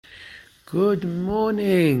Good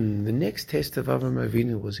morning. The next test of Avraham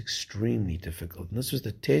Avinu was extremely difficult. And this was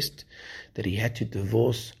the test that he had to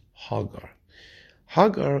divorce Hagar.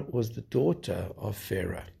 Hagar was the daughter of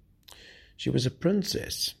Pharaoh. She was a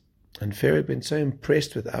princess. And Pharaoh had been so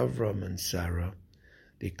impressed with Avram and Sarah,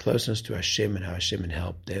 their closeness to Hashem and how Hashem had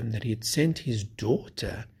helped them, that he had sent his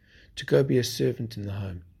daughter to go be a servant in the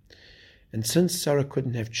home. And since Sarah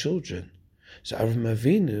couldn't have children, so Avraham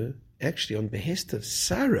Avinu, actually on behest of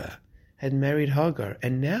Sarah, had married Hagar,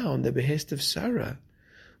 and now on the behest of Sarah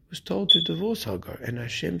was told to divorce Hagar. And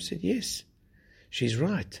Hashem said, yes, she's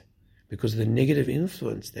right, because of the negative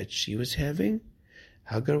influence that she was having,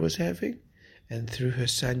 Hagar was having, and through her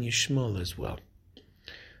son Yishmael as well.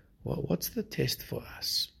 Well, what's the test for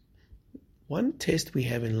us? One test we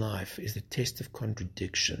have in life is the test of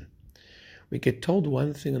contradiction. We get told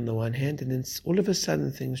one thing on the one hand, and then all of a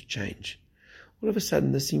sudden things change. All of a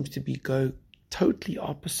sudden this seems to go totally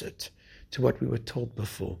opposite to what we were told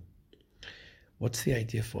before. What's the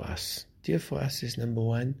idea for us? The idea for us is, number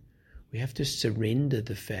one, we have to surrender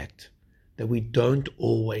the fact that we don't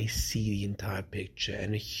always see the entire picture,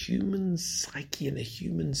 and a human's psyche and a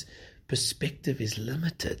human's perspective is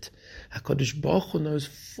limited. HaKadosh Baruch Hu knows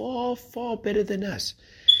far, far better than us.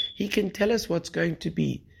 He can tell us what's going to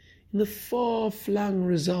be in the far-flung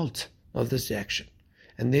result of this action,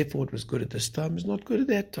 and therefore what was good at this time is not good at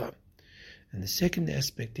that time. And the second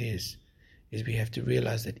aspect is we have to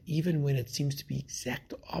realize that even when it seems to be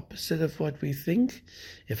exact opposite of what we think,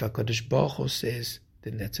 if HaKadosh Baruch Hu says,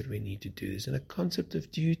 then that's what we need to do. There's a concept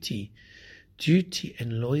of duty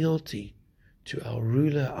and loyalty to our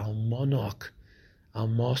ruler, our monarch, our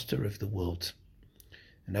master of the world.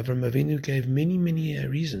 And Avraham Avinu gave many, many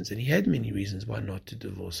reasons, and he had many reasons why not to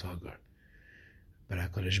divorce Hagar. But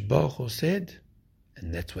HaKadosh Baruch Hu said,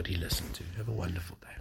 and that's what he listened to. Have a wonderful day.